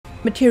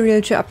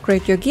Material to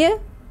upgrade your gear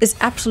is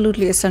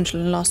absolutely essential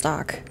in Lost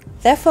Ark.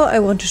 Therefore, I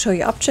want to show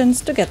you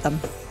options to get them.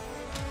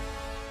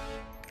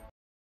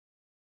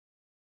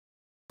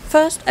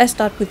 First, I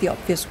start with the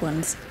obvious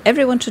ones.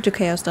 Everyone should do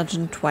Chaos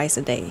Dungeon twice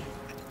a day.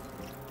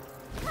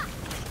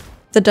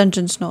 The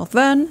dungeons North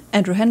Vern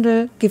and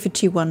Ruhendel give you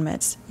T1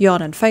 meds,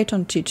 Yorn and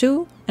Phaeton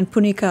T2 and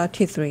Punica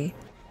T3.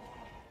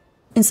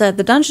 Inside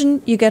the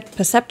dungeon you get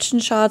perception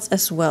shards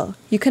as well.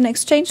 You can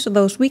exchange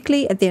those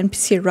weekly at the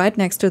NPC right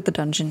next to the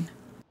dungeon.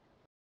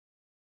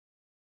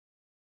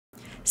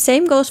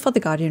 Same goes for the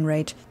Guardian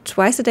raid,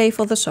 twice a day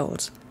for the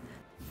souls.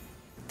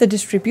 The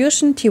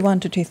distribution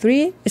T1 to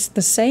T3 is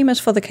the same as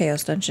for the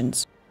Chaos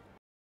dungeons.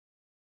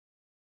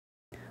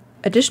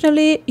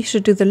 Additionally, you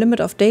should do the limit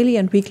of daily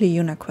and weekly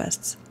Yuna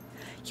quests.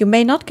 You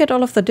may not get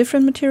all of the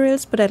different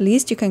materials, but at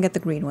least you can get the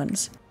green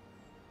ones.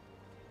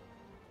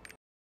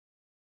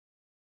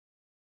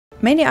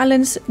 Many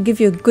islands give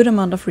you a good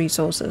amount of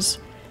resources.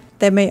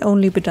 They may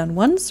only be done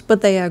once,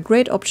 but they are a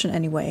great option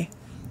anyway.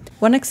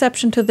 One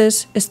exception to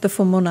this is the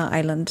Fomona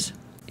island.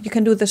 You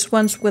can do this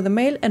once with a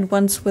male and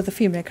once with a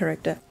female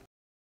character.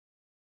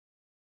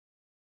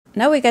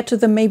 Now we get to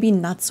the maybe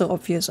not so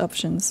obvious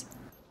options.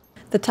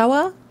 The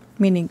tower,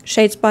 meaning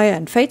Shadespire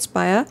and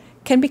Fatespire,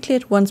 can be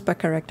cleared once per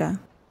character.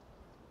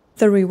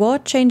 The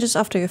reward changes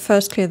after your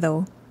first clear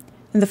though.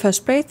 In the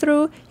first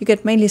playthrough, you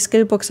get mainly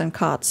skill books and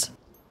cards.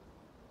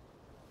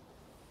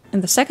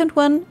 In the second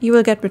one, you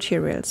will get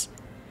materials.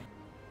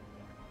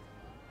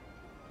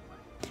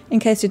 In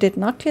case you did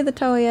not clear the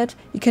tower yet,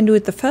 you can do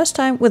it the first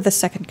time with the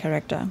second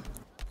character.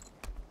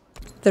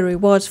 The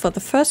rewards for the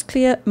first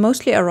clear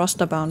mostly are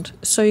roster bound,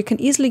 so you can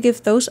easily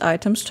give those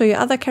items to your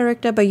other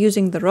character by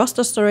using the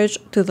roster storage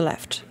to the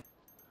left.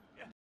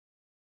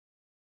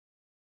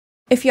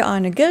 If you are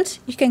in a guild,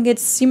 you can get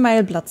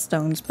Simile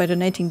Bloodstones by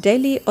donating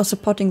daily or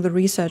supporting the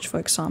research, for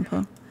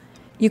example.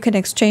 You can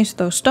exchange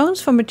those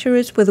stones for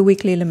materials with a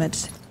weekly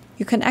limit.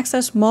 You can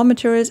access more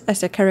materials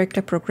as your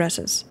character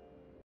progresses.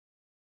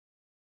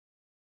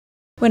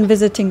 When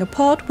visiting a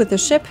port with a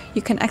ship,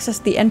 you can access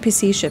the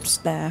NPC ships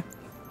there.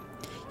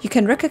 You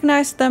can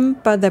recognize them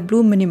by their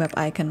blue minimap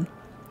icon.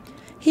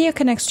 Here you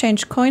can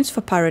exchange coins for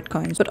pirate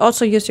coins, but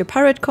also use your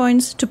pirate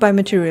coins to buy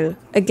material,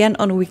 again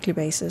on a weekly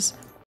basis.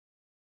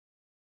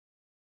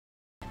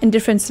 In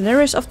different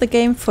scenarios of the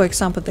game, for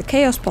example the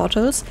Chaos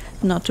portals,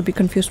 not to be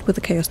confused with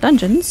the Chaos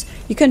dungeons,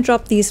 you can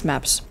drop these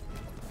maps.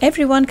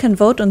 Everyone can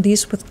vote on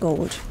these with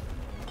gold.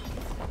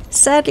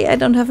 Sadly, I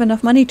don't have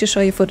enough money to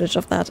show you footage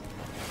of that.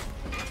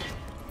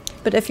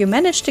 But if you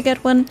manage to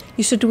get one,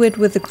 you should do it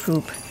with a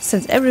group,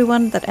 since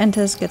everyone that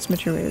enters gets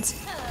materials.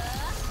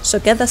 So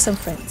gather some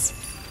friends.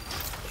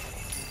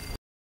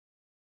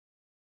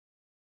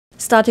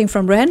 Starting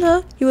from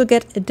Ruhendel, you will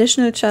get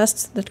additional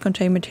chests that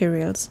contain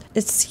materials.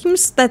 It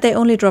seems that they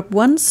only drop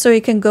once, so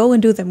you can go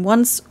and do them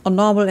once on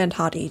normal and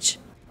hard each.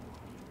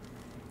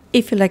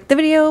 If you liked the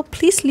video,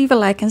 please leave a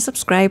like and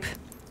subscribe.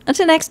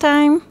 Until next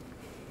time!